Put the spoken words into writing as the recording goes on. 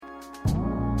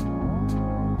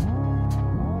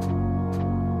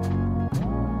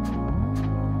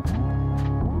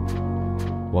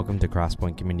Welcome to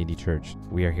Crosspoint Community Church.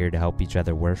 We are here to help each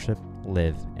other worship,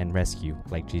 live, and rescue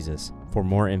like Jesus. For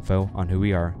more info on who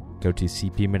we are, go to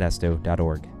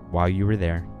cpmodesto.org. While you are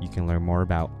there, you can learn more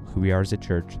about who we are as a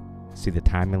church, see the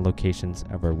time and locations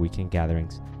of our weekend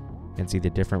gatherings, and see the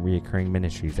different reoccurring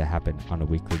ministries that happen on a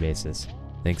weekly basis.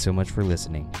 Thanks so much for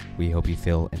listening. We hope you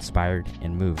feel inspired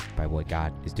and moved by what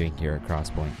God is doing here at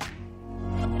Crosspoint.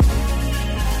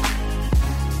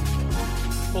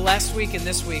 Well, last week and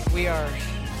this week, we are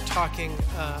talking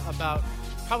about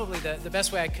probably the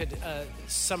best way I could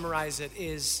summarize it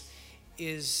is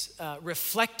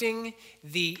reflecting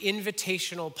the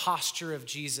invitational posture of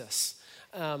Jesus.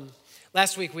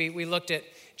 Last week, we looked at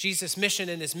Jesus' mission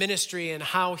and his ministry and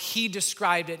how he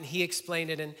described it and he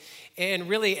explained it. And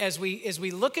really, as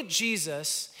we look at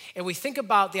Jesus and we think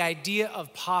about the idea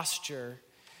of posture,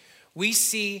 we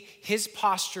see his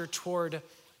posture toward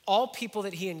all people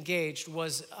that he engaged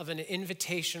was of an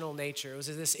invitational nature. It was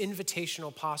this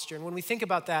invitational posture. And when we think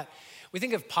about that, we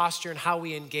think of posture and how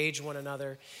we engage one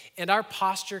another. And our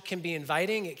posture can be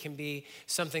inviting. It can be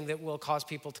something that will cause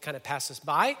people to kind of pass us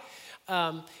by.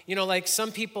 Like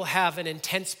some people have an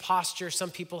intense posture. Some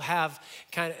people have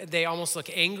they almost look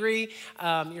angry.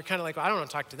 You're kind of like, well, I don't want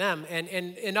to talk to them.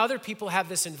 And other people have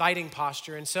this inviting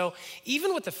posture. And so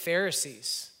even with the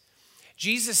Pharisees,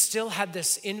 Jesus still had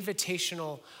this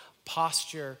invitational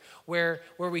posture where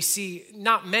we see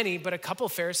not many, but a couple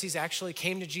of Pharisees actually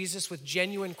came to Jesus with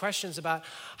genuine questions about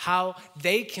how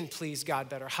they can please God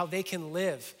better, how they can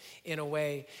live in a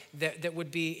way that would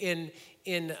be in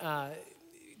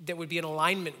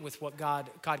alignment with what God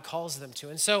calls them to.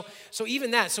 And so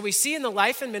even that, so we see in the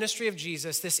life and ministry of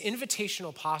Jesus this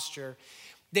invitational posture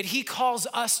that he calls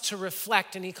us to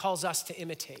reflect and he calls us to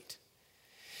imitate.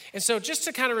 And so just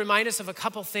to kind of remind us of a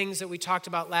couple things that we talked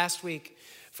about last week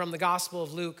from the Gospel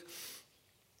of Luke.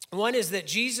 One is that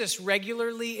Jesus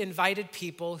regularly invited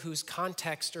people whose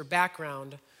context or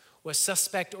background was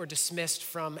suspect or dismissed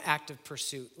from active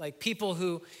pursuit. Like people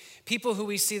who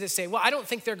we see that say, well, I don't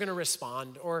think they're going to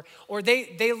respond, or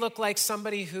they look like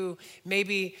somebody who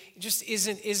maybe just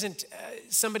isn't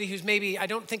somebody who's maybe, I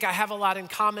don't think I have a lot in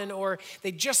common, or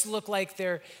they just look like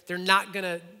they're not going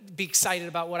to be excited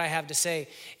about what I have to say.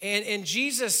 And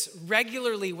Jesus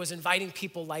regularly was inviting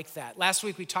people like that. Last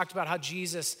week we talked about how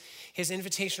Jesus, his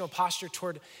invitational posture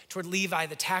toward Levi,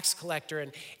 the tax collector,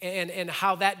 and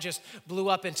how that just blew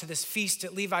up into this feast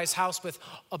at Levi's house with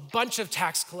a bunch of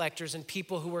tax collectors and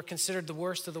people who were considered the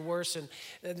worst of the worst, and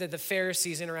the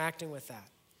Pharisees interacting with that.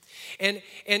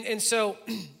 And so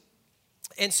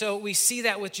we see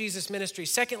that with Jesus' ministry.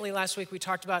 Secondly, last week we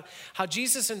talked about how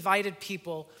Jesus invited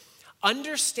people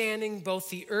understanding both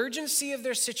the urgency of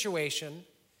their situation,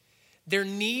 their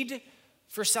need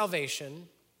for salvation,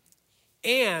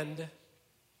 and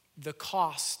the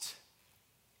cost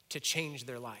to change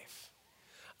their life.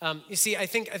 You see, I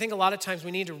think a lot of times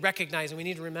we need to recognize and we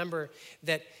need to remember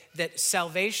that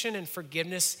salvation and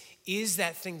forgiveness is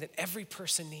that thing that every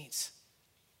person needs.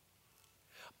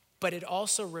 But it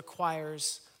also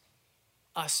requires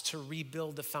us to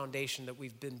rebuild the foundation that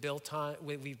we've built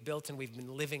and we've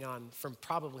been living on from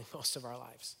probably most of our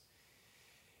lives.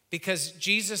 Because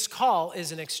Jesus' call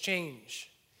is an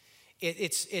exchange.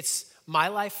 It's my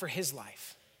life for his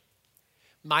life,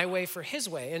 my way for his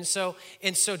way. And so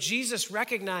Jesus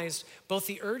recognized both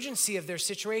the urgency of their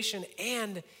situation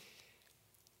and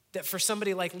that for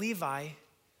somebody like Levi,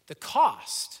 the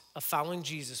cost of following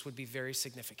Jesus would be very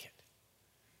significant.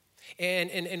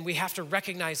 And we have to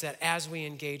recognize that as we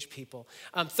engage people.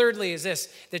 Thirdly is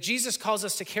this, that Jesus calls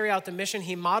us to carry out the mission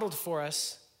he modeled for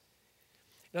us.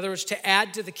 In other words, to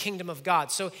add to the kingdom of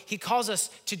God. So he calls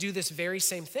us to do this very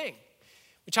same thing.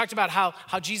 We talked about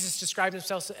how Jesus described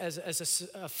himself as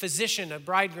a physician, a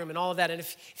bridegroom, and all of that. And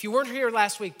if you weren't here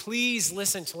last week, please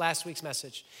listen to last week's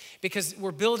message, because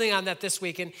we're building on that this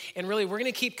week. And really, we're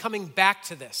going to keep coming back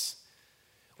to this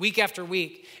week after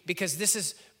week, because this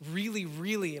is really,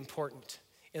 really important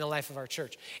in the life of our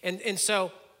church. And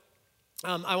so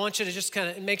I want you to just kind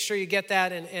of make sure you get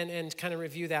that and kind of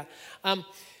review that. A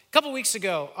couple weeks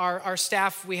ago, our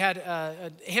staff, we had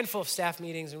a handful of staff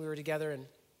meetings, and we were together, and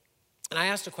I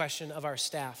asked a question of our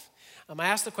staff. I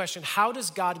asked the question, how does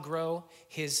God grow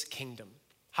his kingdom?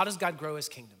 How does God grow his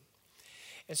kingdom?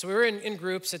 And so we were in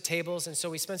groups at tables, and so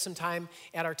we spent some time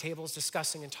at our tables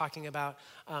discussing and talking about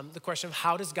the question of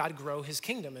how does God grow his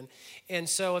kingdom? And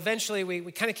so eventually we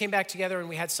kind of came back together, and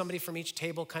we had somebody from each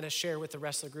table kind of share with the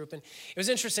rest of the group. And it was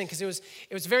interesting because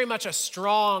it was very much a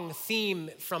strong theme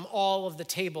from all of the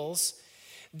tables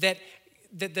that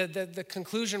the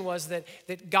conclusion was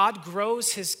that God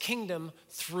grows his kingdom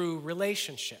through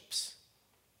relationships.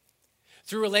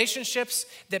 through relationships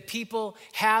that people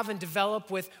have and develop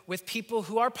with people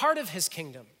who are part of his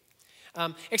kingdom.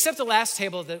 Except the last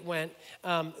table that went,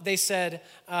 they said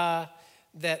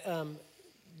that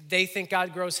they think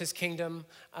God grows his kingdom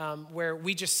where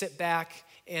we just sit back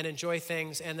and enjoy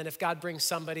things, and then if God brings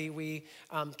somebody, we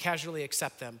casually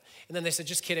accept them. And then they said,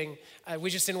 just kidding, we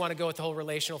just didn't want to go with the whole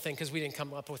relational thing because we didn't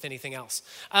come up with anything else.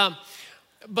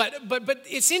 But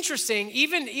it's interesting,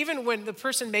 even when the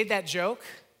person made that joke,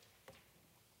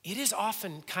 it is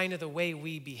often kind of the way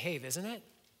we behave, isn't it?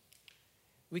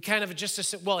 We kind of just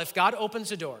assume, well, if God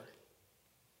opens a door,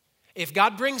 if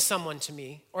God brings someone to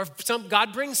me, or if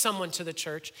God brings someone to the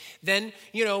church, then,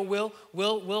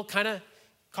 we'll kind of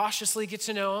cautiously get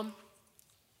to know them,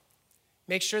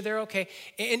 make sure they're okay.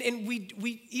 And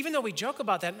we even though we joke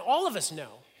about that, and all of us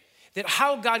know that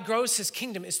how God grows his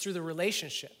kingdom is through the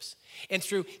relationships and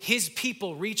through his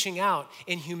people reaching out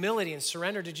in humility and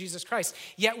surrender to Jesus Christ.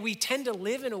 Yet we tend to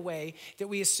live in a way that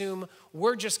we assume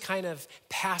we're just kind of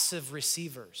passive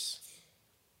receivers.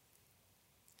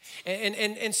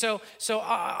 And so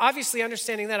obviously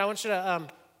understanding that, I want you to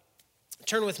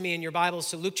turn with me in your Bibles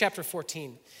to Luke chapter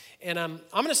 14. And I'm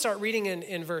going to start reading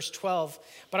in verse 12,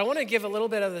 but I want to give a little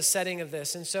bit of the setting of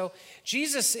this. And so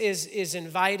Jesus is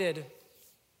invited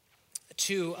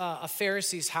to a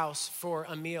Pharisee's house for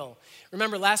a meal.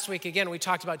 Remember last week, again, we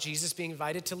talked about Jesus being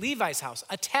invited to Levi's house,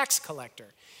 a tax collector.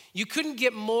 You couldn't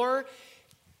get more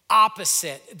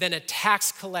opposite than a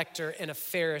tax collector and a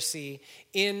Pharisee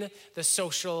in the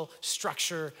social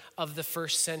structure of the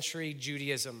first century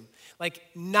Judaism. Like,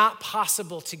 not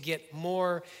possible to get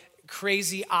more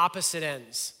crazy opposite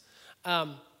ends.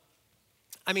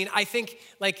 I think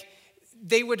like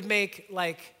they would make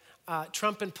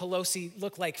Trump and Pelosi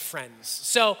look like friends.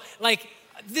 So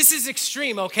this is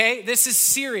extreme, okay? This is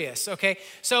serious, okay?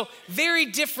 So very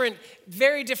different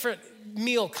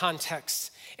meal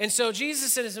contexts. And so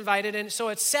Jesus is invited, and so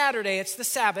it's Saturday, it's the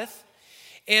Sabbath.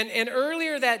 And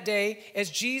earlier that day, as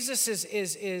Jesus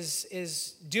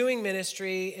is doing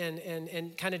ministry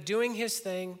and kind of doing his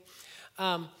thing,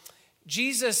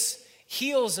 Jesus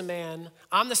heals a man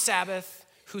on the Sabbath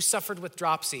who suffered with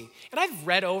dropsy. And I've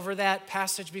read over that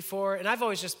passage before, and I've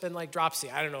always just been like,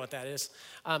 dropsy, I don't know what that is.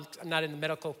 I'm not in the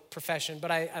medical profession, but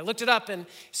I looked it up, and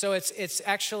so it's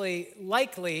actually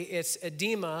likely it's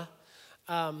edema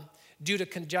due to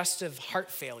congestive heart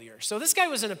failure. So this guy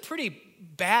was in a pretty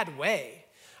bad way.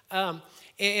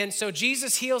 And so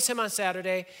Jesus heals him on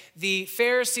Saturday. The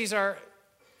Pharisees are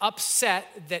upset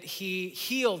that he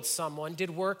healed someone,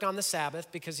 did work on the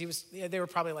Sabbath, because they were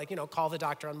probably like, call the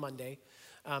doctor on Monday.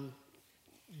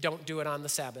 Don't do it on the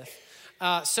Sabbath.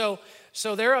 So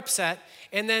they're upset.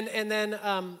 And then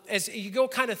as you go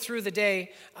kind of through the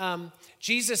day,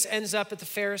 Jesus ends up at the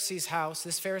Pharisee's house,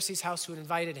 this Pharisee's house who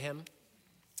invited him.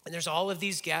 And there's all of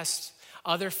these guests,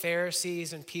 other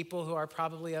Pharisees and people who are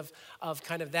probably of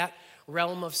kind of that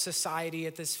realm of society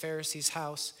at this Pharisee's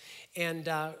house. And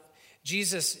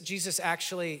Jesus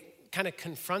actually kind of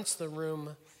confronts the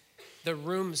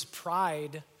room's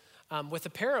pride with a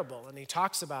parable. And he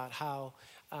talks about how,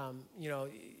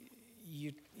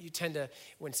 you tend to,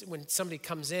 when somebody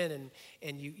comes in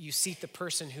and you seat the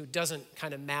person who doesn't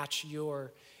kind of match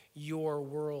your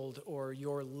world or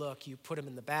your look, you put them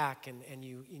in the back and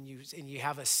you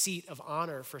have a seat of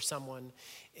honor for someone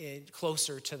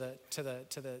closer to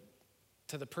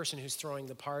the person who's throwing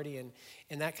the party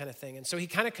and that kind of thing. And so he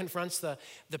kind of confronts the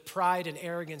pride and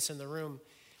arrogance in the room.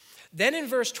 Then in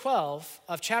verse 12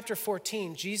 of chapter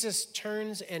 14, Jesus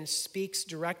turns and speaks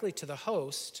directly to the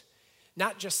host,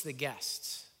 not just the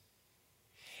guests.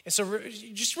 And so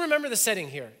just remember the setting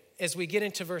here as we get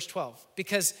into verse 12,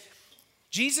 because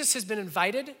Jesus has been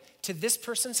invited to this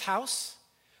person's house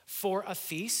for a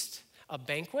feast, a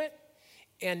banquet,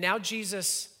 and now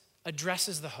Jesus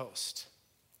addresses the host.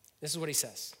 This is what he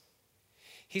says.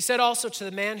 He said also to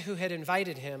the man who had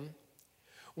invited him,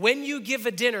 when you give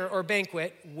a dinner or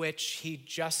banquet, which he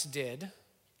just did,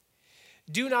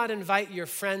 do not invite your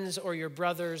friends or your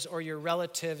brothers or your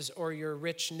relatives or your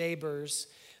rich neighbors,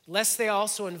 lest they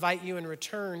also invite you in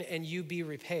return and you be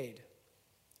repaid.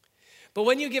 But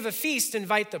when you give a feast,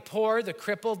 invite the poor, the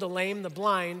crippled, the lame, the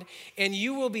blind, and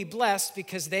you will be blessed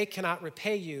because they cannot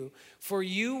repay you, for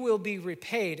you will be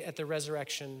repaid at the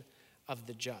resurrection of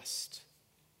the just.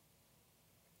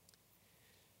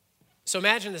 So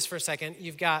imagine this for a second.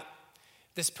 You've got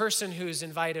this person who's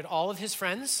invited all of his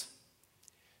friends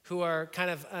who are kind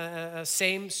of a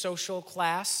same social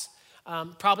class,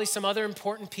 probably some other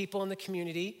important people in the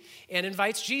community, and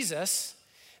invites Jesus,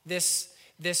 this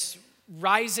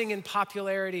rising in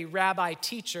popularity rabbi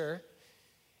teacher,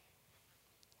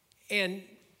 and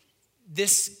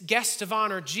this guest of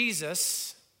honor,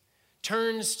 Jesus,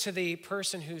 turns to the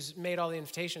person who's made all the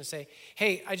invitation and say,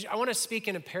 hey, I want to speak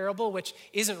in a parable, which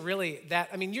isn't really that.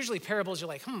 I mean, usually parables, you're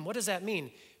like, what does that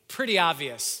mean? Pretty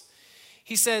obvious.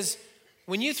 He says,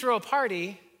 when you throw a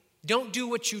party, don't do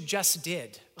what you just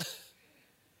did.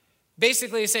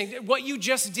 Basically, he's saying what you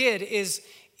just did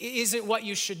isn't what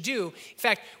you should do. In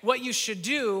fact, what you should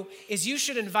do is you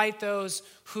should invite those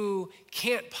who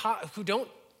don't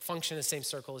function in the same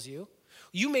circle as you.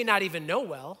 You may not even know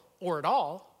well or at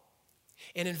all.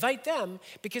 And invite them,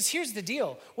 because here's the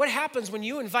deal. What happens when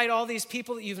you invite all these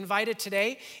people that you've invited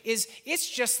today is it's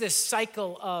just this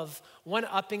cycle of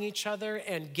one-upping each other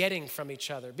and getting from each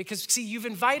other. Because, see, you've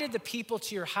invited the people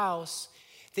to your house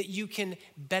that you can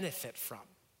benefit from.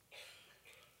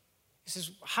 He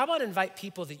says, how about invite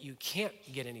people that you can't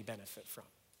get any benefit from?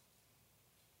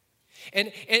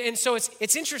 And so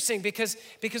it's interesting because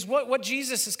what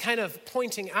Jesus is kind of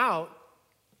pointing out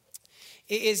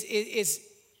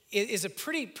is a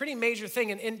pretty major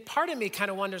thing. And part of me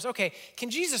kind of wonders, okay, can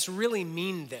Jesus really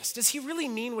mean this? Does he really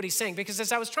mean what he's saying? Because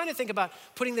as I was trying to think about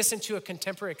putting this into a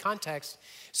contemporary context,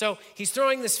 so he's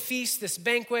throwing this feast, this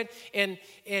banquet, and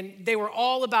they were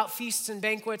all about feasts and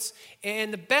banquets.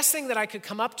 And the best thing that I could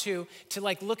come up to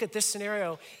like look at this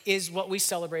scenario is what we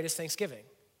celebrate as Thanksgiving.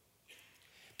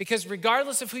 Because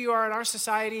regardless of who you are in our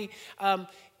society,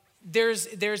 there's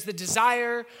the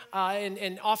desire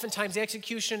and oftentimes the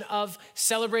execution of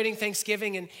celebrating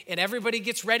Thanksgiving, and everybody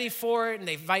gets ready for it, and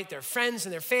they invite their friends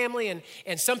and their family,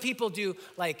 and some people do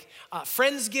like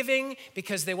Friendsgiving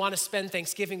because they want to spend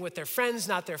Thanksgiving with their friends,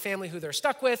 not their family who they're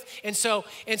stuck with, and so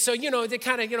they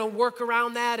kind of work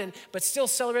around that but still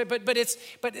celebrate.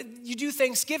 But you do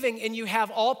Thanksgiving and you have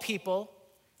all people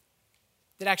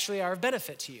that actually are of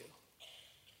benefit to you,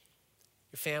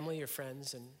 your family, your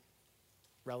friends, and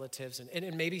relatives,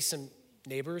 and maybe some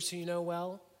neighbors who you know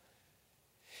well.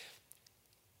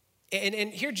 And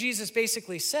here Jesus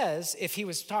basically says, if he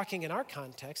was talking in our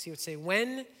context, he would say,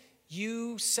 when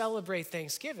you celebrate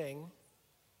Thanksgiving,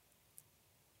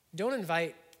 don't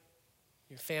invite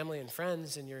your family and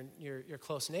friends and your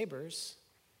close neighbors,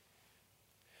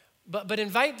 but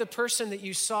invite the person that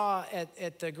you saw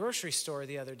at the grocery store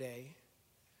the other day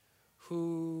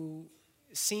who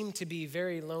seemed to be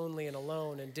very lonely and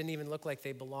alone and didn't even look like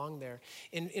they belonged there.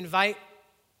 Invite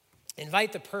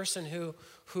the person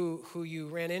who you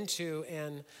ran into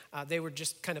and they were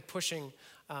just kind of pushing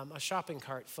a shopping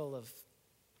cart full of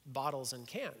bottles and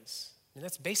cans. And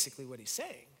that's basically what he's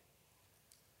saying.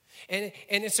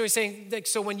 And so he's saying, like,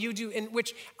 so when you do, and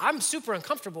which I'm super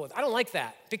uncomfortable with. I don't like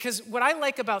that, because what I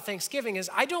like about Thanksgiving is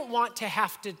I don't want to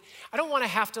have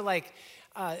to like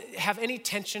have any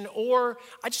tension, or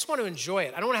I just want to enjoy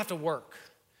it. I don't want to have to work.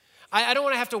 I don't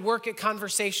want to have to work at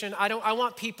conversation. I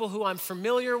want people who I'm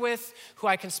familiar with, who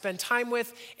I can spend time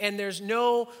with, and there's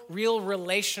no real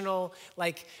relational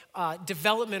like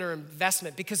development or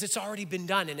investment because it's already been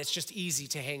done and it's just easy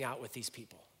to hang out with these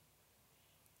people.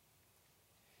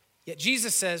 Yet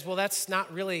Jesus says, well, that's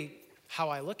not really how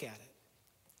I look at it.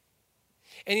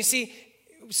 And you see,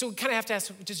 so we kind of have to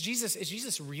ask, is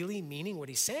Jesus really meaning what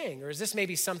he's saying? Or is this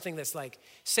maybe something that's like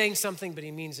saying something, but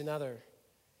he means another?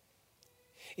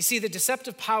 You see, the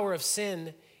deceptive power of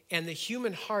sin and the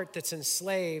human heart that's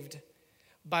enslaved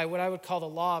by what I would call the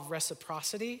law of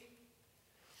reciprocity.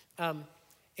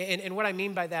 And what I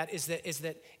mean by that is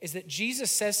that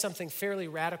Jesus says something fairly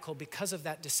radical because of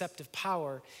that deceptive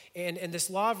power. And this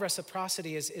law of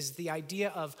reciprocity is the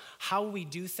idea of how we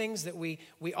do things, that we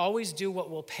always do what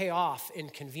will pay off in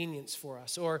convenience for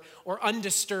us, or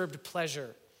undisturbed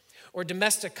pleasure, or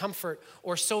domestic comfort,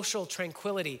 or social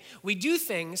tranquility. We do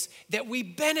things that we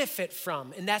benefit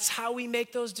from, and that's how we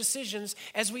make those decisions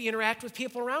as we interact with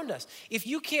people around us. If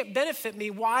you can't benefit me,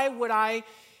 why would I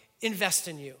invest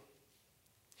in you?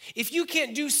 If you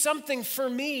can't do something for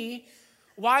me,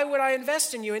 why would I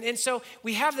invest in you? And so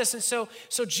we have this, and so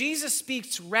Jesus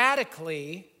speaks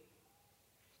radically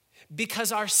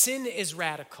because our sin is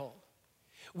radical.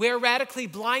 We're radically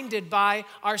blinded by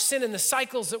our sin and the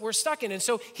cycles that we're stuck in. And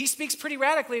so he speaks pretty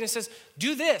radically and he says,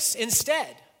 do this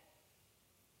instead.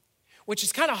 Which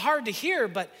is kind of hard to hear,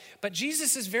 but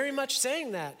Jesus is very much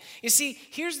saying that. You see,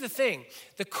 here's the thing.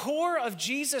 The core of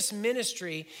Jesus'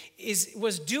 ministry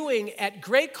was doing at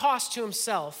great cost to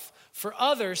himself for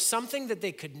others something that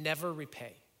they could never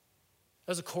repay.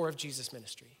 That was the core of Jesus'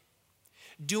 ministry.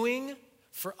 Doing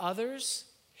for others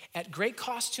at great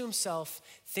cost to himself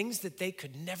things that they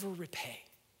could never repay.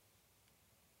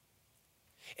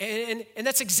 And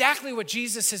that's exactly what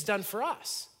Jesus has done for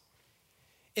us.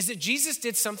 Is that Jesus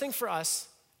did something for us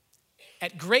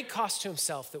at great cost to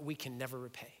himself that we can never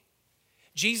repay.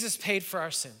 Jesus paid for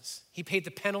our sins. He paid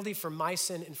the penalty for my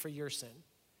sin and for your sin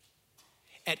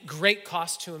at great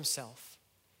cost to himself.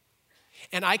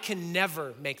 And I can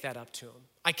never make that up to him.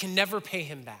 I can never pay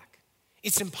him back.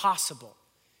 It's impossible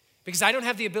because I don't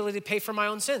have the ability to pay for my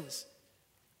own sins.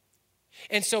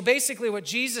 And so basically what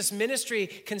Jesus' ministry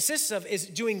consists of is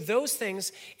doing those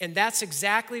things, and that's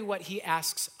exactly what he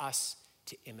asks us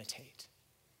to imitate.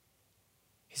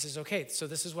 He says, okay, so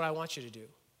this is what I want you to do.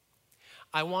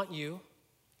 I want you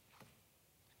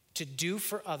to do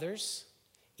for others,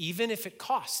 even if it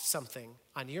costs something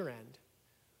on your end,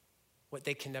 what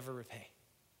they can never repay,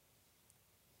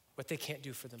 what they can't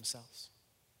do for themselves.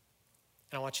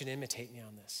 And I want you to imitate me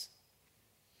on this.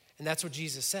 And that's what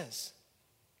Jesus says.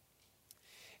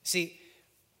 See,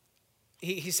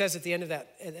 he says at the end of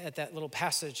that little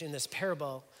passage in this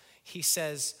parable, he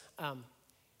says,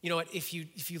 you know what, if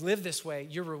you live this way,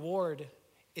 your reward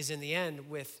is in the end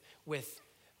with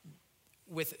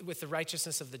the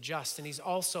righteousness of the just. And he's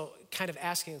also kind of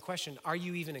asking a question, are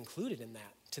you even included in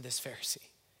that to this Pharisee?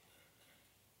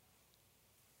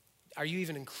 Are you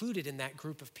even included in that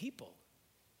group of people?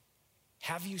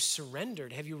 Have you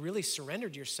surrendered? Have you really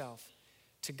surrendered yourself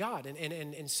to God?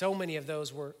 And so many of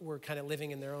those were kind of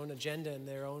living in their own agenda and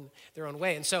their own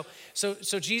way. And so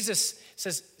Jesus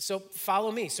says, so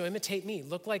follow me, so imitate me,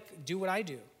 do what I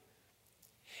do.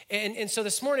 And so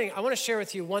this morning, I want to share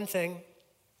with you one thing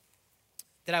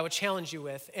that I would challenge you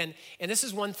with. And this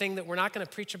is one thing that we're not going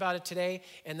to preach about it today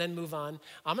and then move on.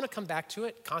 I'm going to come back to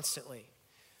it constantly.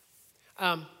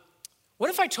 What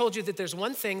if I told you that there's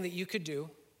one thing that you could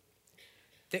do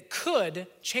that could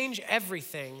change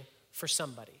everything for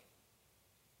somebody?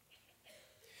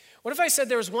 What if I said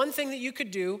there was one thing that you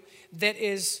could do that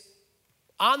is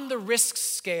on the risk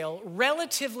scale,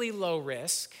 relatively low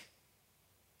risk,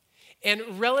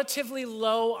 and relatively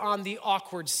low on the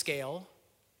awkward scale?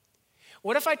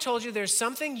 What if I told you there's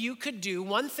something you could do,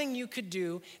 one thing you could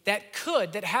do that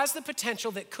has the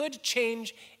potential that could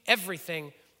change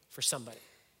everything for somebody?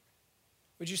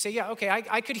 Would you say, yeah, okay,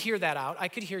 I could hear that out. I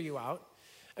could hear you out.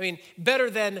 I mean,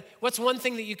 better than what's one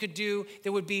thing that you could do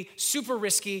that would be super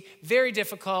risky, very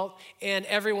difficult, and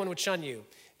everyone would shun you?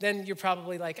 Then you're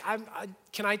probably like,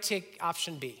 can I take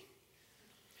option B?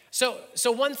 So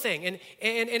one thing, and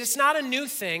it's not a new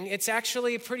thing, it's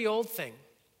actually a pretty old thing.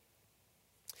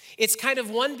 It's kind of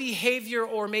one behavior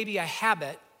or maybe a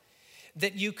habit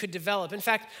that you could develop. In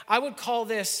fact, I would call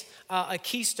this a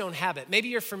keystone habit. Maybe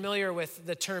you're familiar with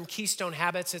the term keystone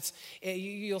habits.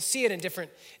 You'll see it in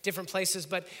different places,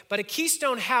 but a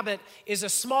keystone habit is a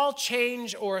small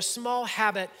change or a small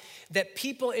habit that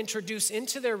people introduce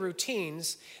into their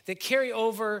routines that carry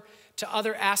over to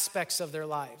other aspects of their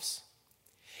lives.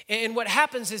 And what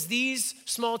happens is these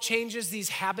small changes, these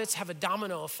habits have a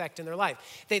domino effect in their life.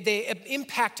 They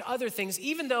impact other things,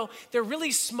 even though they're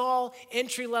really small,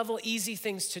 entry-level, easy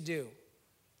things to do.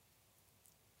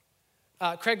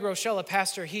 Craig Rochelle, a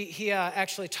pastor, he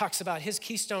actually talks about his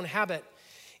keystone habit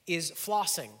is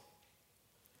flossing.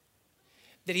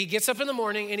 That he gets up in the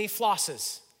morning and he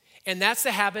flosses. And that's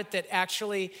the habit that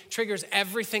actually triggers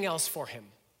everything else for him.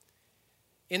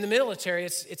 In the military,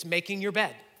 it's making your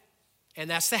bed. And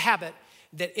that's the habit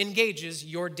that engages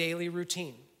your daily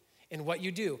routine and what you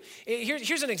do.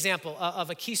 Here's an example of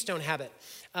a keystone habit.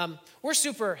 We're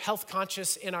super health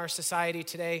conscious in our society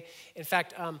today. In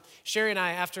fact, Sherry and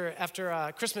I,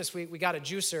 after Christmas, we got a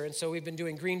juicer, and so we've been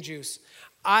doing green juice.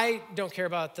 I don't care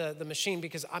about the machine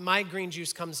because my green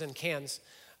juice comes in cans.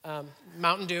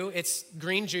 Mountain Dew, it's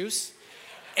green juice.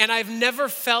 And I've never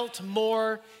felt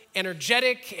more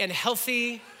energetic and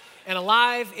healthy and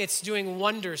alive. It's doing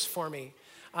wonders for me.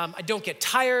 I don't get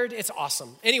tired. It's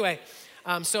awesome. Anyway,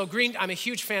 I'm a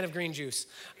huge fan of green juice.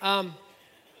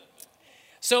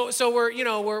 So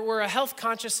we're a health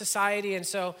conscious society, and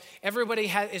so everybody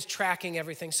is tracking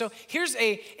everything. So here's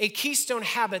a keystone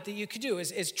habit that you could do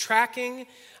is tracking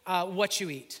what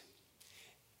you eat.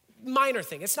 Minor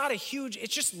thing. It's not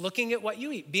it's just looking at what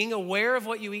you eat, being aware of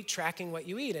what you eat, tracking what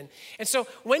you eat. And so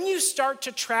when you start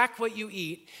to track what you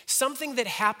eat, something that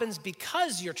happens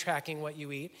because you're tracking what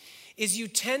you eat is you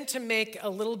tend to make a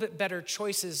little bit better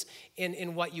choices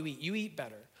in what you eat. You eat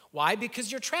better. Why?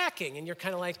 Because you're tracking and you're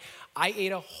kind of like, I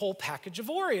ate a whole package of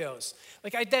Oreos.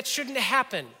 That shouldn't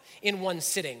happen in one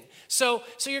sitting. So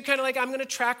you're kind of like, I'm going to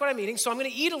track what I'm eating, so I'm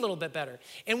going to eat a little bit better.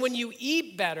 And when you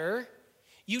eat better,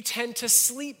 you tend to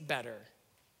sleep better.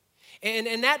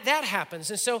 And that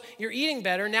happens. And so you're eating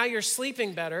better, now you're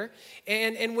sleeping better.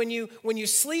 And when you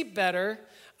sleep better,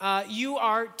 you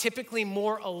are typically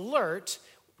more alert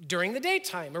during the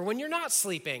daytime or when you're not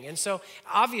sleeping. And so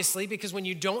obviously, because when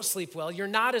you don't sleep well, you're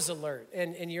not as alert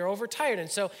and you're overtired.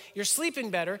 And so you're sleeping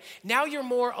better. Now you're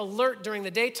more alert during the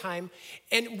daytime,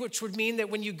 and which would mean that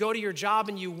when you go to your job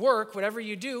and you work, whatever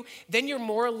you do, then you're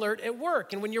more alert at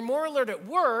work. And when you're more alert at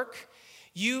work,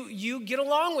 you get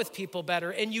along with people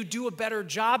better and you do a better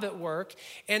job at work.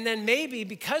 And then maybe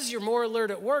because you're more alert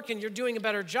at work and you're doing a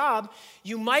better job,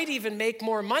 you might even make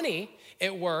more money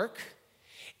at work.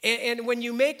 And when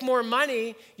you make more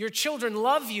money, your children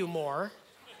love you more.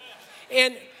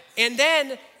 And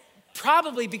then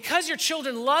probably because your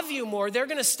children love you more, they're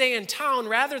going to stay in town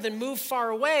rather than move far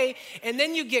away. And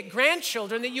then you get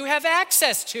grandchildren that you have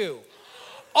access to.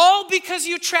 All because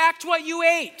you tracked what you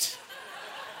ate.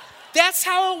 That's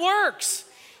how it works.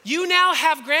 You now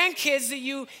have grandkids that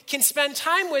you can spend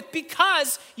time with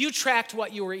because you tracked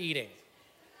what you were eating.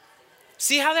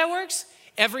 See how that works?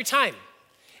 Every time.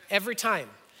 Every time.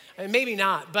 Maybe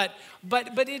not, but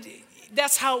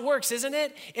that's how it works, isn't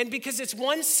it? And because it's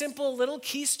one simple little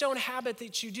keystone habit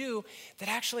that you do that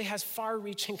actually has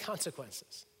far-reaching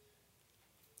consequences.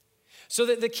 So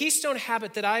the keystone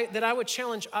habit that I would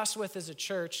challenge us with as a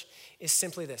church is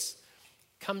simply this: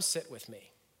 come sit with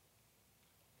me.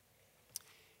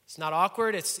 It's not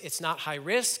awkward, it's not high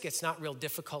risk, it's not real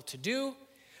difficult to do,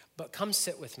 but come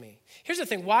sit with me. Here's the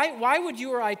thing, why would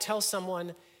you or I tell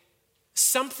someone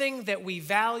something that we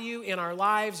value in our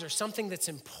lives, or something that's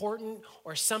important,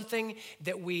 or something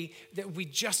that we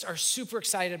just are super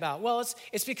excited about? Well,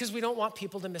 it's because we don't want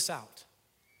people to miss out.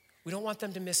 We don't want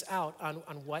them to miss out on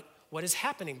what is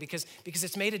happening because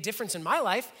it's made a difference in my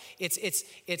life.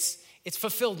 It's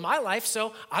fulfilled my life,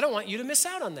 so I don't want you to miss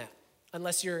out on that.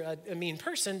 Unless you're a mean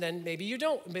person, then maybe you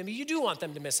don't. Maybe you do want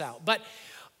them to miss out. But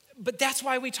that's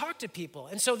why we talk to people.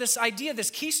 And so this idea, this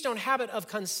keystone habit of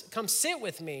come sit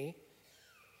with me,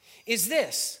 is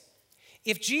this: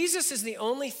 if Jesus is the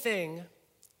only thing,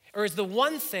 or is the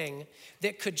one thing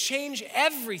that could change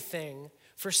everything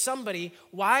for somebody,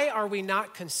 why are we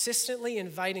not consistently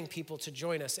inviting people to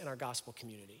join us in our gospel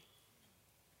community?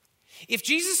 If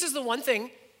Jesus is the one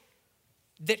thing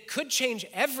that could change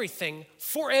everything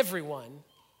for everyone,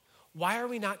 why are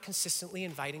we not consistently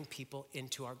inviting people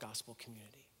into our gospel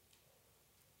community?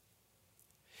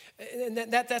 And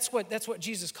that's what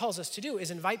Jesus calls us to do,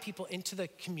 is invite people into the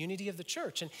community of the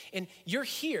church. And you're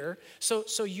here,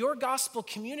 so your gospel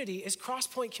community is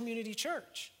Crosspoint Community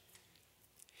Church.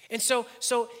 And so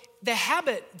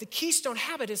the keystone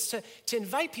habit is to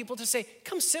invite people to say,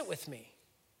 come sit with me.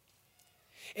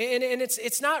 And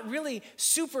it's not really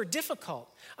super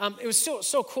difficult. It was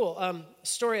so cool.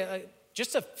 Story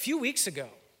just a few weeks ago.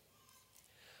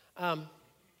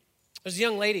 There's a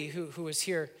young lady who was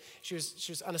here. She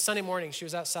was on a Sunday morning. She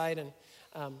was outside and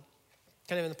kind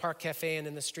of in the park cafe and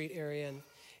in the street area.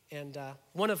 And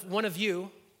one of you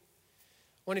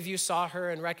saw her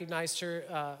and recognized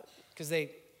her because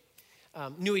they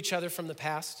knew each other from the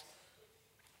past.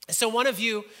 And so one of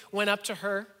you went up to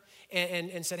her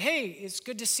and said, "Hey, it's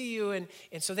good to see you." And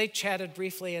so they chatted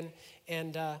briefly.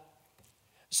 And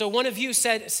so one of you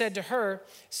said to her,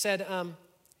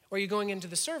 "Are you going into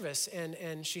the service?"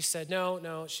 And she said,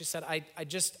 no. She said,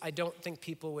 I don't think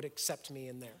people would accept me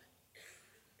in there.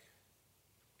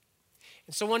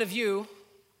 And so one of you,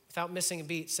 without missing a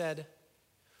beat, said,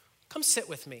 "Come sit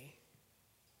with me,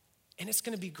 and it's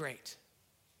going to be great."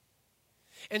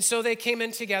 And so they came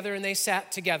in together and they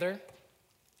sat together.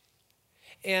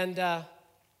 And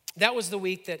that was the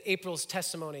week that April's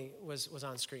testimony was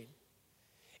on screen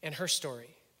and her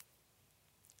story.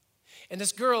 And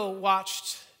this girl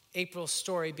watched April's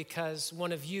story because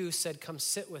one of you said, "Come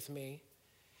sit with me."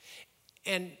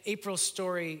 And April's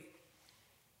story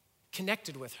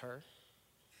connected with her.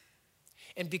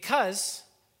 And because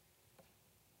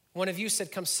one of you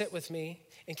said, "Come sit with me,"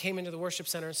 and came into the worship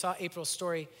center and saw April's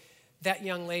story, that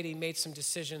young lady made some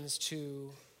decisions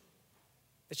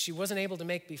that she wasn't able to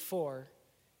make before,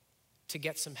 to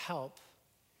get some help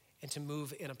and to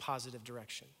move in a positive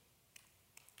direction.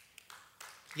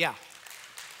 Yeah.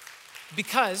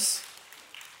 Because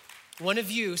one of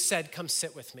you said, "Come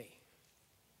sit with me."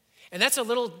 And that's a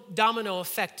little domino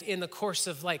effect in the course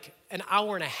of like an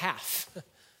hour and a half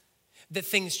that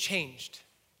things changed.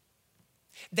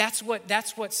 That's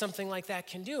what something like that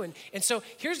can do. And so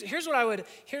here's what I would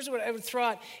throw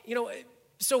out.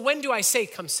 So when do I say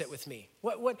come sit with me?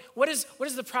 What is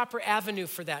the proper avenue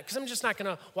for that? Because I'm just not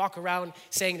going to walk around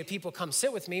saying to people, "Come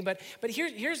sit with me." But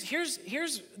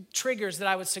here's triggers that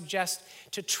I would suggest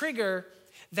to trigger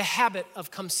the habit of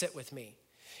come sit with me.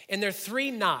 And there are three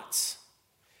knots.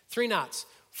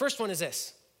 First one is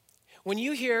this: when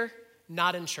you hear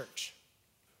 "not in church,"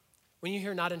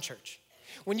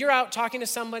 When you're out talking to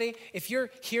somebody, if you're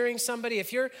hearing somebody,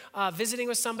 if you're visiting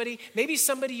with somebody, maybe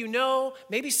somebody you know,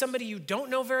 maybe somebody you don't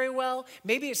know very well,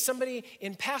 maybe it's somebody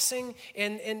in passing,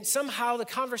 and somehow the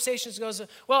conversation goes,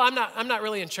 well, I'm not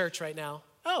really in church right now.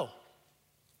 Oh,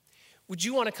 would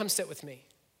you want to come sit with me?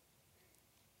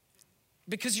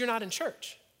 Because you're not in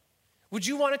church. Would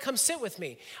you want to come sit with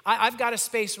me? I've got a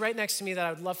space right next to me that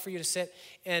I would love for you to sit,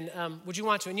 and would you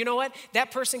want to? And you know what?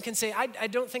 That person can say, I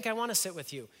don't think I want to sit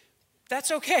with you.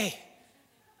 That's okay.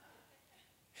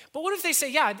 But what if they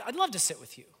say, yeah, I'd love to sit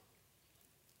with you?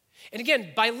 And again,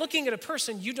 by looking at a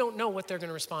person, you don't know what they're going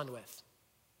to respond with.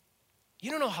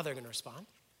 You don't know how they're going to respond.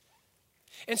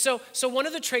 And so one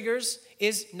of the triggers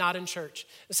is not in church.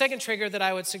 The second trigger that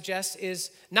I would suggest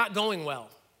is not going well.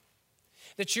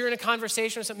 That you're in a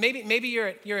conversation with somebody, maybe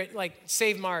you're at like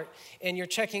Save Mart and you're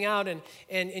checking out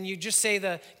and you just say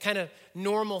the kind of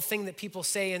normal thing that people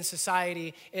say in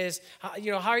society is,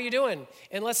 how are you doing?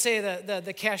 And let's say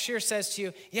the cashier says to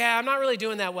you, yeah, I'm not really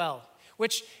doing that well.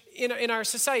 Which in our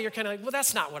society, you're kind of like, well,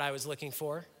 that's not what I was looking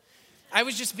for. I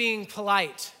was just being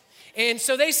polite. And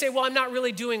so they say, well, I'm not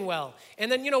really doing well. And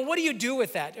then, what do you do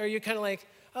with that? Or you're kind of like,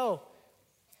 oh,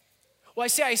 well,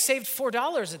 I saved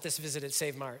 $4 at this visit at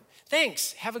Save Mart.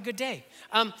 Thanks, have a good day.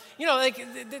 Not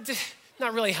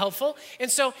really helpful.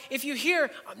 And so if you hear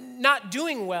I'm not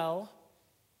doing well,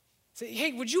 say,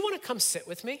 hey, would you want to come sit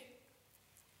with me?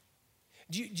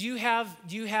 Do you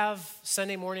have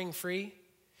Sunday morning free?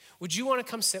 Would you want to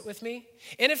come sit with me?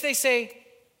 And if they say,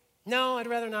 no, I'd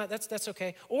rather not, that's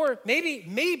okay. Or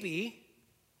maybe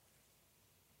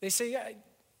they say, yeah,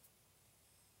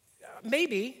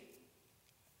 maybe.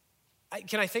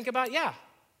 Can I think about it? Yeah.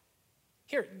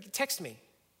 Here, text me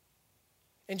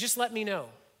and just let me know.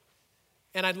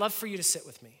 And I'd love for you to sit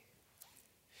with me.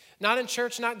 Not in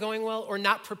church, not going well, or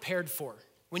not prepared for.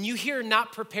 When you hear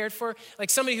not prepared for, like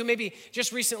somebody who maybe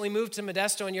just recently moved to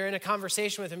Modesto and you're in a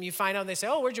conversation with them, you find out, they say,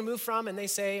 oh, where'd you move from? And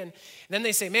then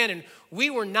they say, man, and we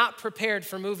were not prepared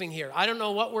for moving here. I don't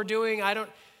know what we're doing. Do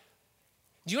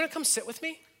you want to come sit with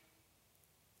me?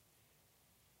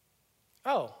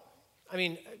 Oh,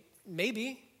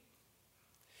 maybe.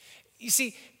 You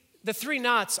see, the three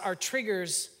knots are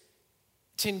triggers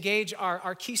to engage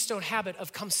our keystone habit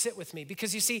of come sit with me.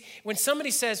 Because you see, when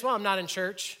somebody says, well, I'm not in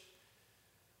church,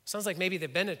 sounds like maybe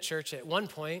they've been at church at one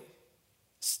point.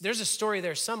 There's a story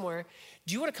there somewhere.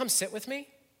 Do you want to come sit with me?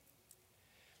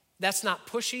 That's not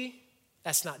pushy.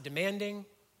 That's not demanding.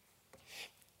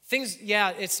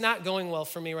 It's not going well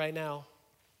for me right now.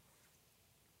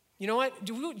 You know what?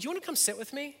 Do you want to come sit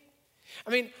with me?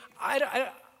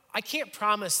 I can't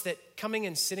promise that coming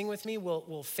and sitting with me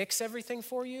will fix everything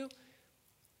for you,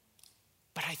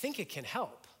 but I think it can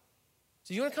help.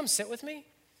 So you want to come sit with me?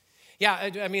 Yeah,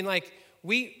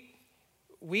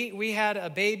 we had a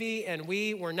baby and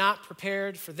we were not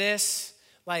prepared for this.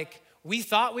 Like, we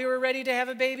thought we were ready to have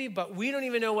a baby, but we don't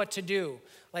even know what to do.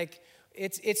 Like,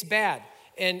 it's bad.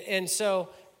 And so,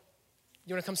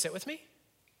 you want to come sit with me?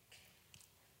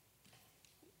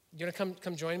 You want to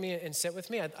come join me and sit with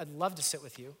me? I'd love to sit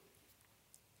with you.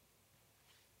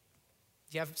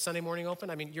 Do you have Sunday morning open?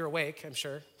 You're awake, I'm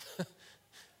sure.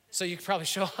 So you could probably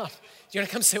show up. Do you want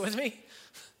to come sit with me?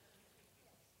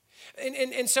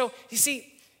 And so, you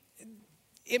see,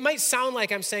 it might sound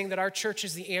like I'm saying that our church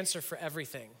is the answer for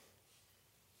everything.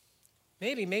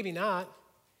 Maybe not.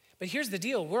 But here's the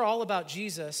deal. We're all about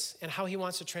Jesus and how he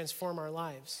wants to transform our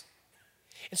lives.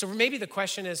 And so maybe the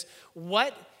question is,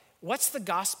 what's the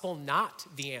gospel not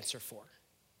the answer for?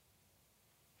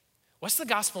 What's the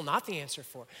gospel not the answer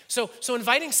for? So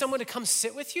inviting someone to come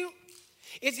sit with you,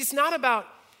 it's not about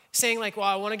saying like, well,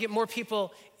 I want to get more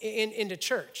people into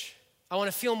church. I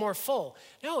want to feel more full.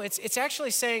 No, it's actually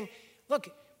saying,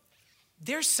 look,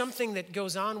 there's something that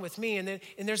goes on with me, and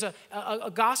there's a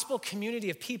gospel community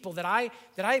of people that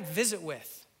I visit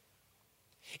with.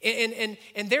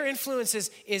 And their influence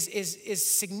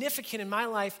is significant in my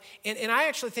life. And I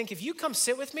actually think if you come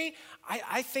sit with me,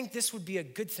 I think this would be a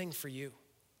good thing for you.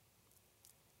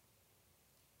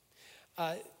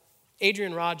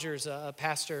 Adrian Rogers, a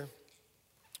pastor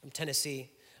from Tennessee,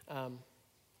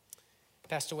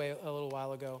 passed away a little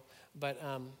while ago, but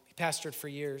he pastored for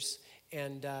years.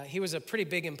 And he was a pretty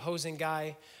big, imposing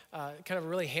guy, kind of a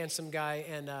really handsome guy.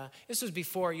 And this was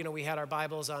before, we had our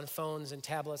Bibles on phones and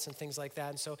tablets and things like that.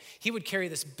 And so he would carry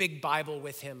this big Bible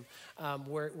with him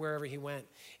wherever he went.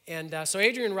 And so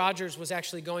Adrian Rogers was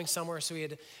actually going somewhere, so he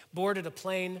had boarded a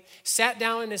plane, sat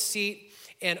down in his seat,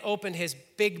 and opened his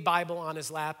big Bible on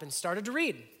his lap and started to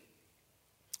read.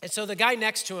 And so the guy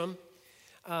next to him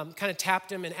kind of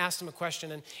tapped him and asked him a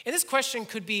question. And this question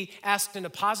could be asked in a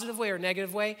positive way or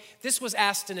negative way. This was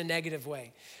asked in a negative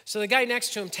way. So the guy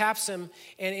next to him taps him,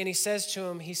 and he says to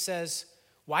him, he says,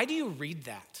 "Why do you read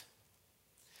that?"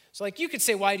 So like you could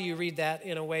say, "Why do you read that?"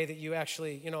 in a way that you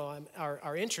actually,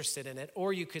 are interested in it.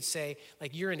 Or you could say,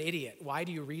 like, "You're an idiot. Why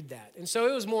do you read that?" And so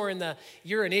it was more in the,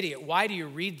 "You're an idiot. Why do you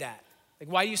read that? Like,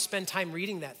 why do you spend time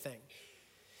reading that thing?"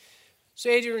 So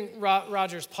Adrian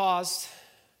Rogers paused,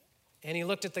 and he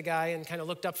looked at the guy and kind of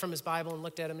looked up from his Bible and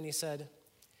looked at him, and he said,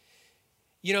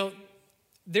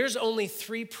 "There's only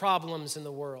 3 problems in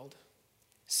the world: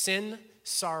 sin,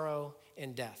 sorrow,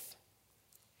 and death.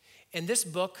 And this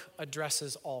book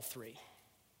addresses all 3.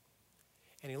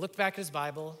 And he looked back at his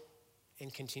Bible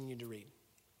and continued to read.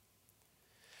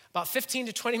 About 15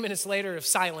 to 20 minutes later of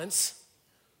silence,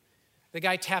 the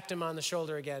guy tapped him on the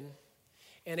shoulder again.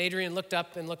 And Adrian looked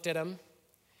up and looked at him.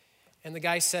 And the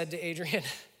guy said to Adrian,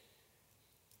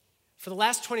 "For the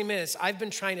last 20 minutes, I've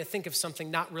been trying to think of something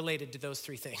not related to those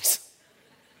 3 things."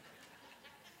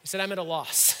 He said, "I'm at a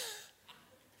loss."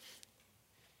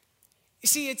 You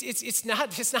see, it's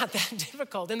not that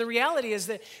difficult. And the reality is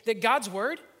that God's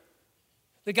word,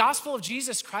 the gospel of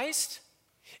Jesus Christ,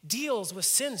 deals with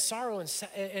sin, sorrow,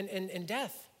 and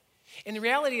death. And the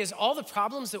reality is all the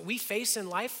problems that we face in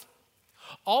life,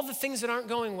 all the things that aren't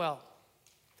going well,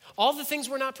 all the things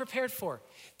we're not prepared for,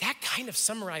 that kind of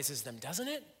summarizes them, doesn't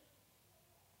it?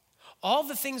 All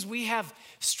the things we have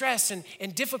stress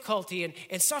and difficulty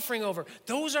and suffering over,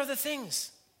 those are the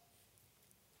things.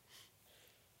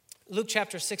 Luke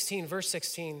chapter 16, verse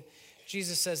 16,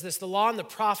 Jesus says this, "The law and the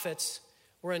prophets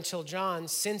were until John.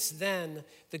 Since then,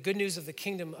 the good news of the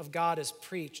kingdom of God is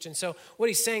preached." And so what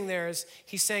he's saying there is,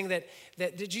 he's saying that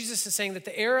Jesus is saying that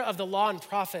the era of the law and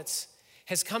prophets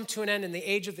has come to an end and the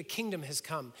age of the kingdom has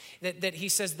come. That he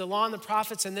says the law and the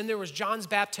prophets, and then there was John's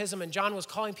baptism, and John was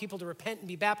calling people to repent and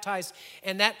be baptized,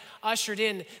 and that ushered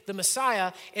in the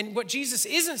Messiah. And what Jesus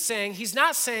isn't saying, he's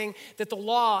not saying that the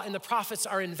law and the prophets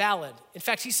are invalid. In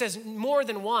fact, he says more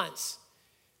than once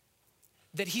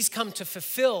that he's come to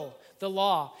fulfill the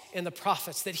law and the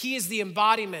prophets, that he is the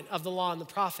embodiment of the law and the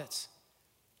prophets.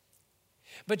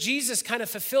 But Jesus kind of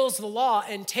fulfills the law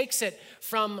and takes it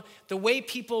from the way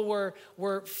people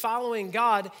were following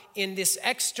God in this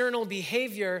external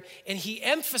behavior, and he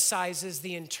emphasizes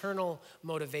the internal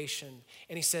motivation.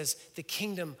 And he says, the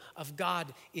kingdom of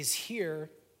God is here.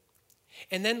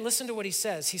 And then listen to what he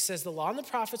says. He says, the law and the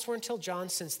prophets were until John.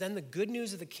 Since then, the good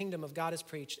news of the kingdom of God is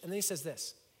preached. And then he says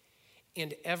this,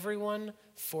 and everyone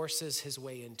forces his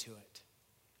way into it.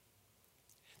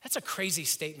 That's a crazy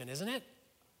statement, isn't it?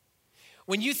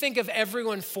 When you think of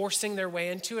everyone forcing their way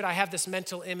into it, I have this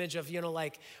mental image of,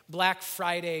 like Black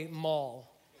Friday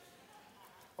mall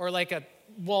or like a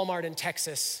Walmart in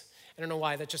Texas. I don't know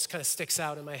why, that just kind of sticks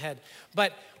out in my head.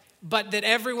 But that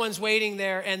everyone's waiting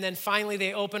there, and then finally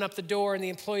they open up the door and the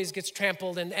employees gets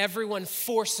trampled and everyone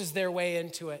forces their way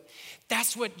into it.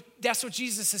 That's what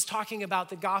Jesus is talking about,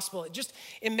 the gospel. Just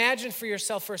imagine for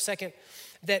yourself for a second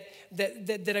that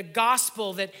a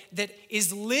gospel that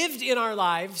is lived in our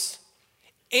lives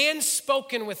and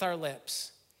spoken with our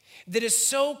lips, that is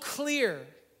so clear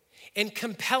and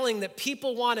compelling that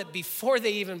people want it before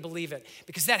they even believe it.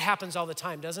 Because that happens all the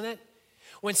time, doesn't it?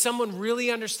 When someone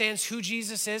really understands who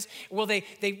Jesus is,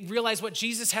 they realize what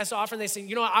Jesus has to offer, and they say,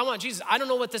 what, I want Jesus. I don't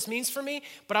know what this means for me,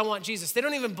 but I want Jesus. They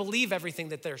don't even believe everything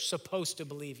that they're supposed to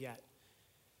believe yet.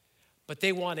 But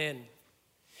they want in,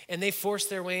 and they force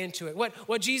their way into it.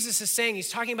 What Jesus is saying, he's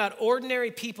talking about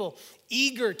ordinary people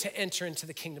eager to enter into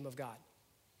the kingdom of God.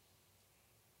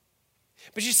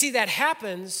 But you see, that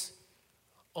happens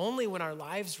only when our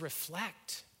lives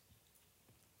reflect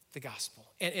the gospel.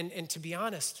 And to be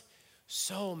honest,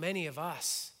 so many of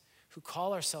us who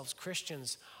call ourselves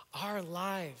Christians, our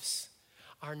lives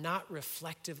are not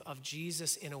reflective of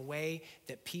Jesus in a way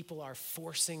that people are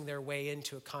forcing their way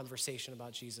into a conversation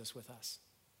about Jesus with us.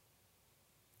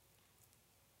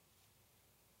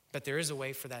 But there is a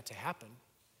way for that to happen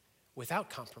without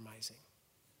compromising.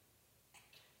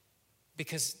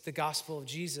 Because the gospel of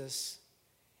Jesus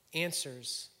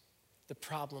answers the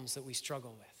problems that we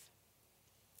struggle with.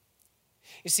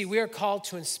 You see, we are called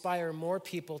to inspire more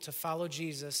people to follow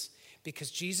Jesus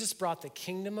because Jesus brought the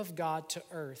kingdom of God to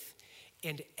earth,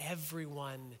 and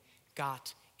everyone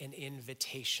got an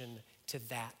invitation to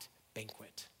that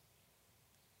banquet.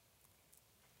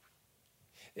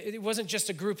 It wasn't just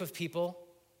a group of people,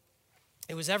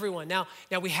 it was everyone. Now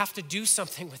we have to do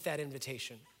something with that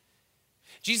invitation.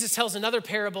 Jesus tells another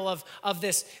parable of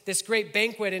this great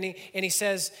banquet, and he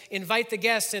says, invite the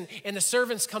guests, and the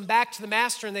servants come back to the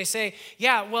master, and they say,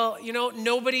 yeah, well,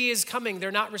 nobody is coming.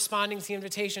 They're not responding to the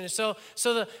invitation. And so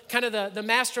the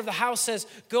master of the house says,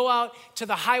 go out to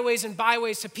the highways and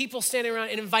byways, to people standing around,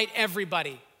 and invite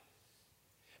everybody,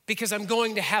 because I'm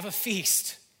going to have a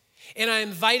feast, and I'm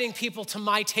inviting people to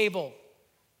my table.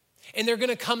 And they're going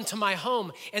to come to my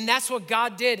home. And that's what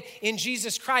God did in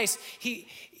Jesus Christ.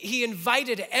 He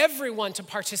invited everyone to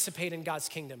participate in God's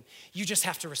kingdom. You just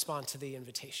have to respond to the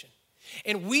invitation.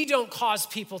 And we don't cause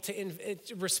people to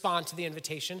respond to the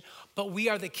invitation, but we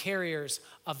are the carriers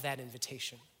of that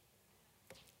invitation.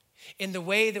 And the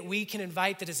way that we can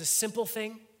invite, that is a simple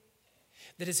thing,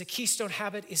 that is a keystone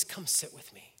habit, is come sit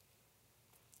with me.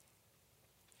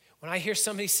 When I hear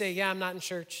somebody say, yeah, I'm not in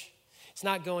church, it's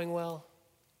not going well,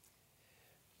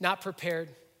 not prepared,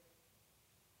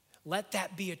 let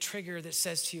that be a trigger that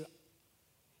says to you,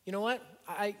 you know what?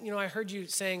 I heard you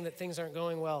saying that things aren't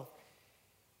going well.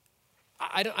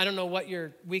 I don't know what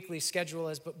your weekly schedule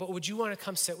is, but would you want to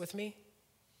come sit with me?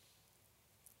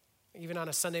 Even on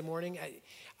a Sunday morning?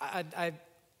 I'd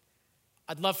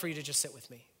love for you to just sit with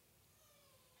me.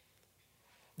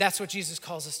 That's what Jesus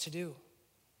calls us to do.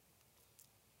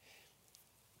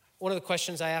 One of the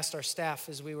questions I asked our staff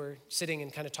as we were sitting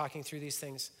and kind of talking through these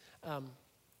things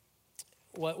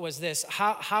was this: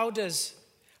 how does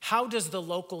the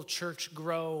local church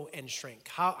grow and shrink?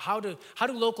 How do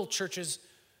local churches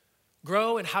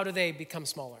grow, and how do they become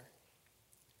smaller?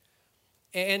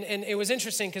 And it was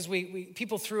interesting because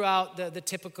people threw out the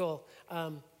typical,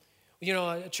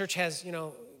 a church has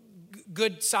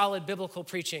good solid biblical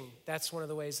preaching. That's one of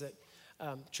the ways that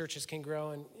churches can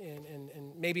grow,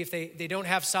 and maybe if they don't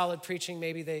have solid preaching,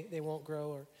 maybe they won't grow.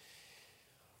 Or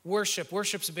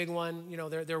worship's a big one.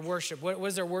 Their worship. What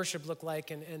does their worship look like,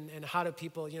 and how do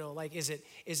people, is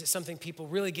it something people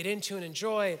really get into and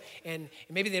enjoy, and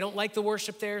maybe they don't like the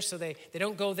worship there, so they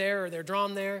don't go there, or they're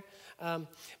drawn there.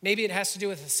 Maybe it has to do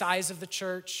with the size of the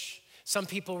church. Some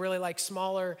people really like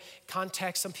smaller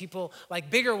contexts. Some people like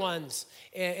bigger ones.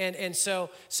 And so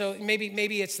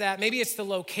maybe it's that. Maybe it's the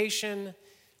location.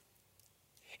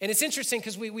 And it's interesting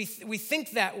because we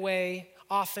think that way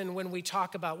often when we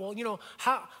talk about, well,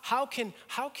 how can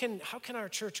our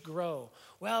church grow?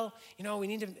 Well, we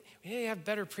need to have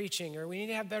better preaching, or we need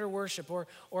to have better worship, or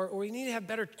we need to have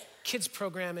better kids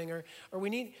programming, or we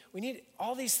need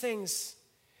all these things.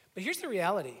 But here's the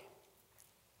reality.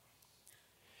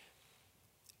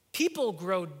 People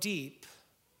grow deep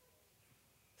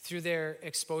through their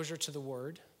exposure to the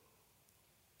Word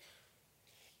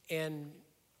and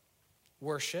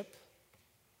worship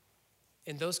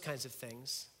and those kinds of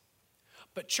things.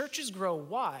 But churches grow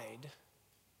wide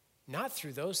not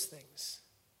through those things.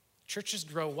 Churches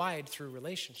grow wide through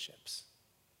relationships.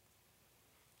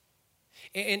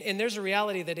 And there's a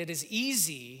reality that it is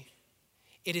easy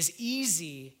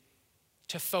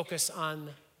to focus on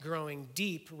growing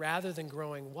deep rather than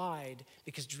growing wide,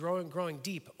 because growing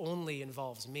deep only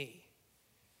involves me.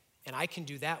 And I can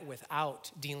do that without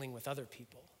dealing with other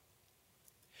people.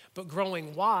 But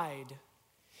growing wide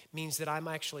means that I'm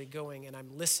actually going and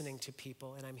I'm listening to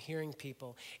people, and I'm hearing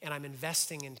people, and I'm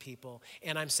investing in people,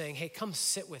 and I'm saying, hey, come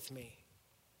sit with me.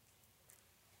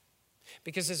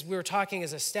 Because as we were talking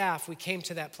as a staff, we came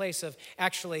to that place of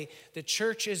actually the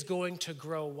church is going to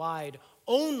grow wide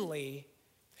only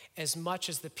as much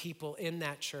as the people in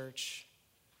that church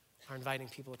are inviting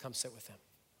people to come sit with them.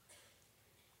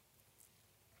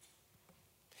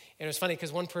 And it was funny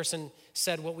because one person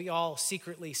said what we all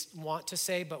secretly want to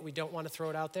say, but we don't want to throw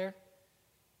it out there.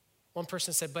 One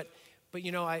person said, but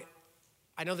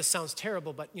I know this sounds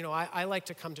terrible, but I like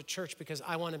to come to church because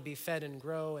I want to be fed and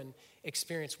grow and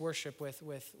experience worship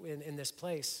in this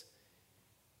place.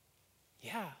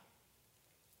 Yeah.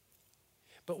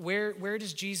 But where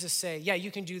does Jesus say, yeah,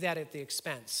 you can do that at the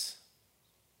expense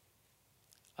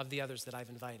of the others that I've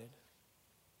invited?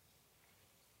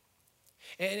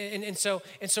 And so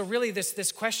really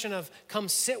this question of come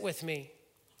sit with me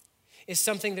is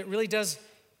something that really does,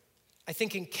 I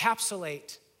think,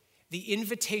 encapsulate the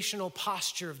invitational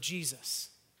posture of Jesus.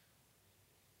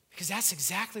 Because that's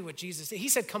exactly what Jesus did. He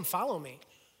said, come follow me.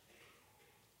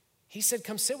 He said,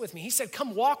 come sit with me. He said,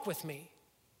 come walk with me.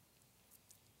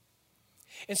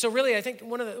 And so really, I think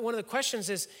one of the questions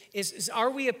is are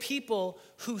we a people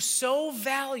who so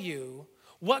value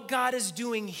what God is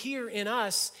doing here in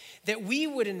us that we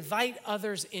would invite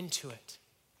others into it?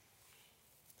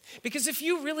 Because if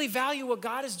you really value what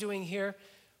God is doing here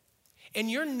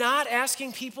and you're not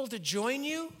asking people to join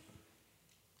you,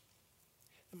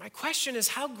 my question is,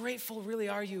 how grateful really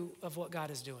are you of what God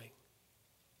is doing?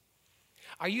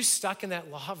 Are you stuck in that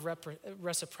law of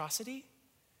reciprocity?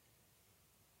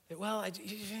 That, well, it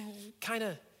kind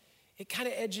of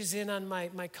edges in on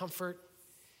my comfort,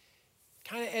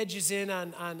 kind of edges in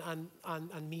on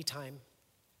me time.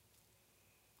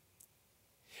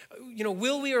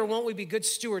 Will we or won't we be good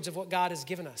stewards of what God has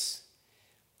given us?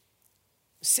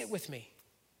 Sit with me.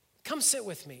 Come sit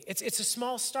with me. It's a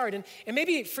small start. And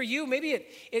maybe for you, maybe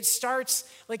it starts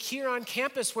like here on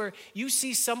campus where you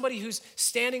see somebody who's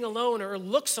standing alone or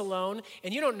looks alone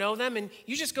and you don't know them and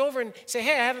you just go over and say,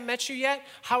 hey, I haven't met you yet.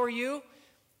 How are you?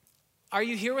 Are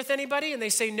you here with anybody? And they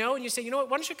say no. And you say, you know what?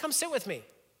 Why don't you come sit with me?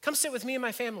 Come sit with me and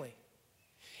my family.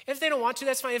 If they don't want to,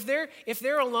 that's fine. If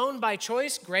they're alone by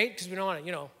choice, great, because we don't want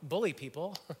to, bully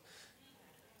people.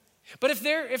 But if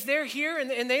they're here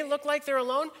and they look like they're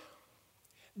alone,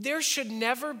 there should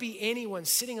never be anyone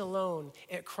sitting alone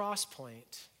at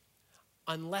Crosspoint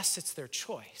unless it's their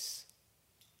choice.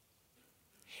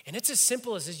 And it's as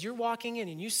simple as you're walking in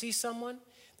and you see someone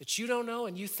that you don't know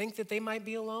and you think that they might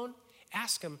be alone,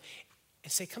 ask them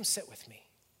and say, come sit with me.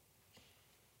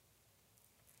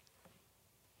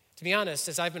 To be honest,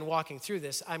 as I've been walking through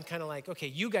this, I'm kind of like, okay,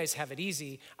 you guys have it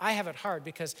easy. I have it hard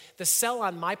because the sell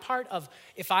on my part of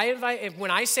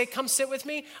when I say come sit with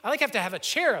me, I have to have a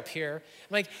chair up here.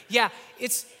 I'm like, yeah,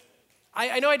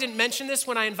 I know I didn't mention this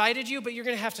when I invited you, but you're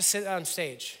going to have to sit on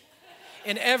stage.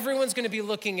 And everyone's going to be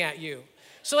looking at you.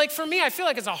 So for me, I feel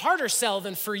like it's a harder sell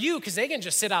than for you because they can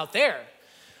just sit out there.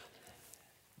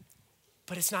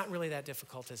 But it's not really that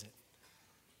difficult, is it?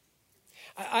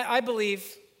 I believe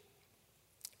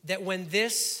that when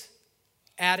this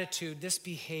attitude, this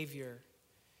behavior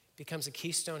becomes a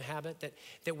keystone habit,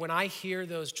 that when I hear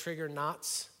those trigger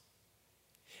knots,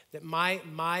 that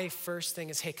my first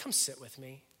thing is, hey, come sit with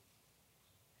me.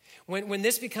 When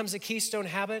this becomes a keystone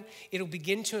habit, it'll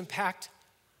begin to impact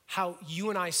how you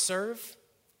and I serve,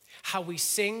 how we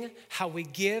sing, how we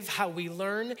give, how we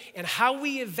learn, and how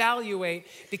we evaluate,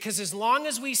 because as long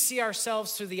as we see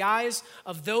ourselves through the eyes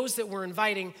of those that we're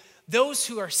inviting, those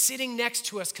who are sitting next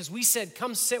to us because we said,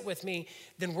 come sit with me,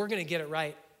 then we're going to get it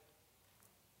right.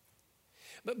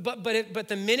 But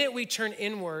the minute we turn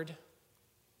inward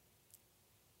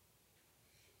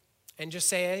and just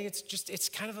say, hey,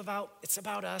 it's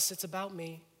about us, it's about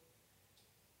me,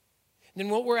 then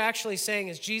what we're actually saying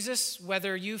is, Jesus,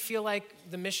 whether you feel like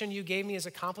the mission you gave me is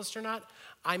accomplished or not,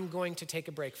 I'm going to take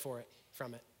a break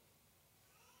from it.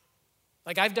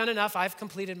 I've done enough, I've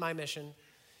completed my mission,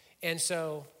 and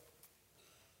so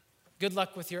good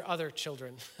luck with your other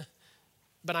children,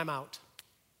 but I'm out.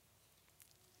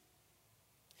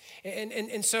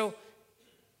 And so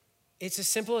it's as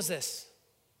simple as this.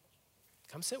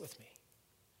 Come sit with me.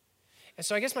 And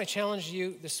so I guess my challenge to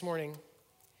you this morning,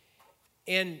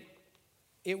 and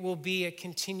it will be a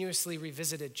continuously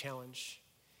revisited challenge,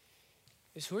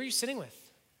 is who are you sitting with?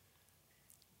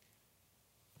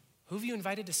 Who have you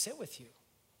invited to sit with you?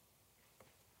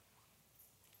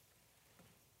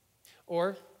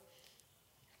 Or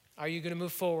are you going to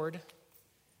move forward,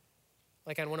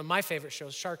 like on one of my favorite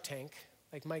shows, Shark Tank,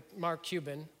 like Mark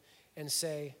Cuban, and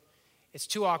say, it's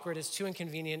too awkward, it's too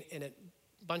inconvenient, and it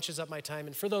bunches up my time,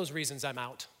 and for those reasons, I'm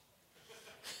out.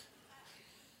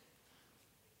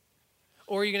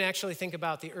 Or are you going to actually think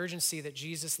about the urgency that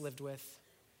Jesus lived with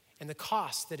and the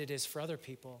cost that it is for other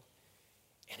people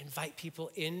and invite people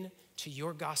into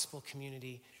your gospel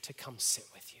community to come sit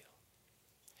with you?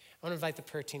 I want to invite the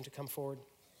prayer team to come forward.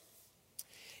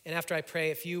 And after I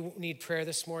pray, if you need prayer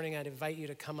this morning, I'd invite you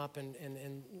to come up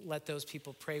and let those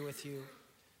people pray with you.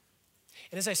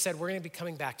 And as I said, we're going to be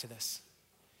coming back to this.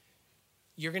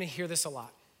 You're going to hear this a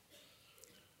lot.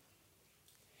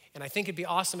 And I think it'd be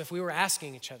awesome if we were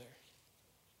asking each other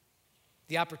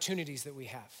the opportunities that we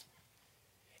have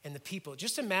and the people.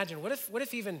 Just imagine, what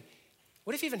if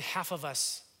even half of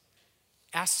us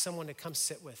asked someone to come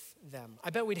sit with them? I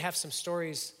bet we'd have some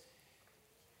stories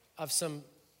of some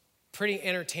pretty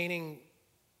entertaining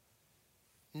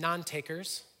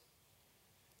non-takers.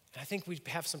 And I think we'd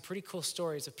have some pretty cool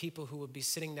stories of people who would be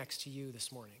sitting next to you this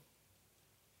morning.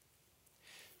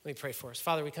 Let me pray for us.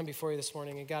 Father, we come before you this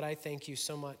morning, and God, I thank you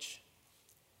so much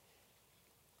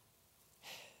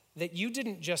that you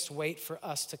didn't just wait for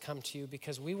us to come to you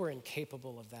because we were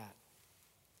incapable of that.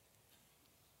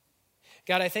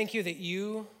 God, I thank you that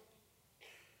you,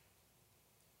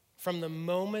 from the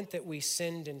moment that we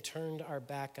sinned and turned our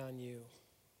back on you,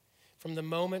 from the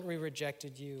moment we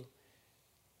rejected you,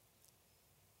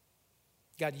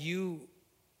 God, you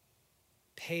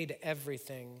paid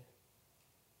everything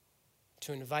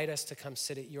to invite us to come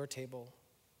sit at your table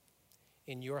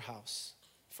in your house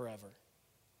forever.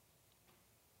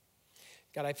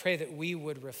 God, I pray that we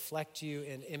would reflect you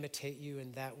and imitate you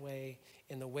in that way,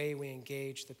 in the way we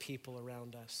engage the people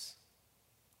around us.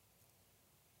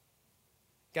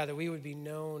 God, that we would be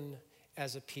known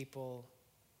as a people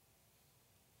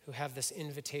who have this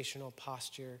invitational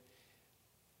posture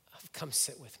of come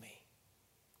sit with me.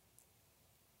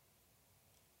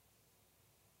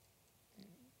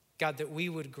 God, that we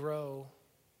would grow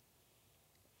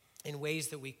in ways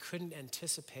that we couldn't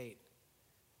anticipate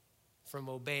from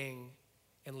obeying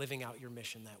and living out your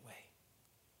mission that way.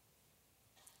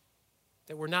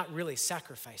 That we're not really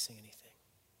sacrificing anything.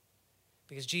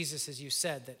 Because Jesus, as you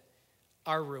said, that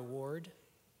our reward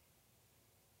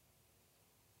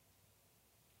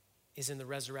is in the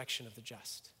resurrection of the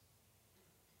just.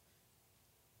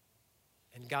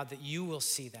 And God, that you will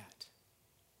see that.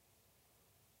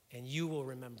 And you will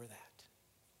remember that.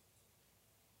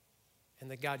 And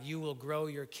that, God, you will grow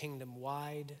your kingdom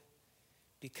wide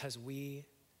because we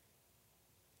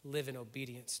live in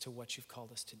obedience to what you've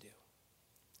called us to do.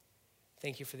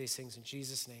 Thank you for these things in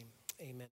Jesus' name. Amen.